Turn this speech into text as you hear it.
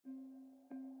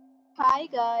Hi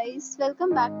guys,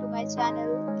 welcome back to my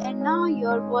channel and now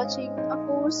you're watching a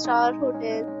 4-star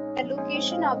hotel. The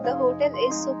location of the hotel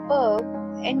is superb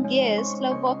and guests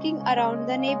love walking around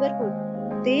the neighborhood.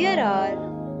 There are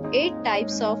 8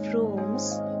 types of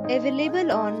rooms available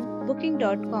on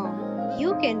booking.com.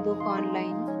 You can book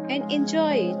online and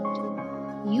enjoy it.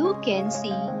 You can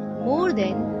see more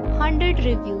than 100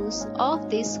 reviews of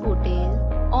this hotel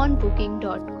on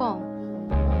booking.com.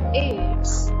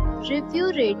 Its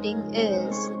review rating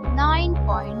is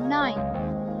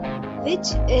 9.9,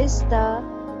 which is the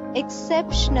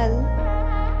exceptional.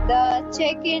 The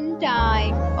check-in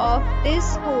time of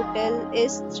this hotel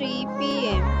is 3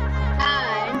 p.m.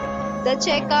 and the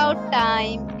checkout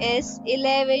time is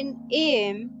 11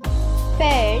 a.m.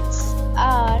 Pets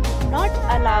are not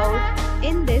allowed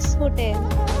in this hotel.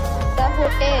 The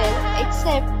hotel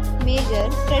accepts major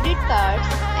credit cards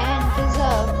and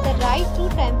reserves the right to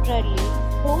temporarily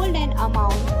hold an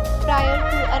amount prior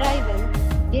to arrival.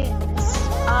 Guests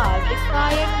are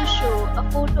required to show a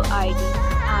photo ID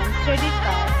and credit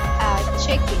card at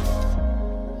check-in.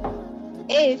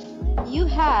 If you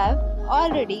have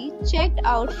already checked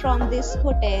out from this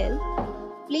hotel,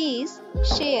 please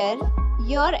share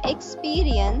your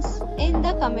experience in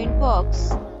the comment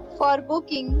box. For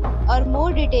booking or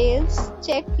more details,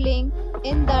 check link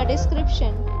in the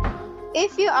description.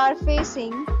 If you are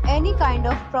facing any kind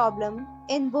of problem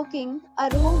in booking a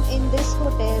room in this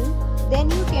hotel, then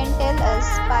you can tell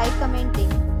us by commenting.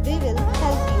 We will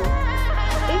help you.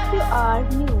 If you are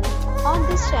new on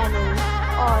this channel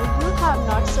or you have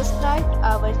not subscribed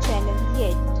our channel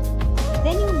yet,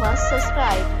 then you must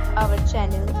subscribe our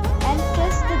channel and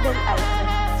press the bell icon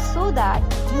so that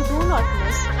you do not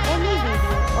miss any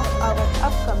video of our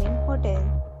upcoming hotel.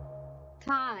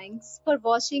 Thanks for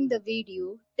watching the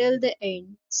video till the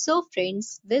end. So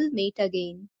friends, we'll meet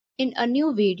again in a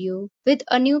new video with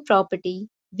a new property.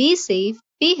 Be safe,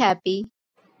 be happy.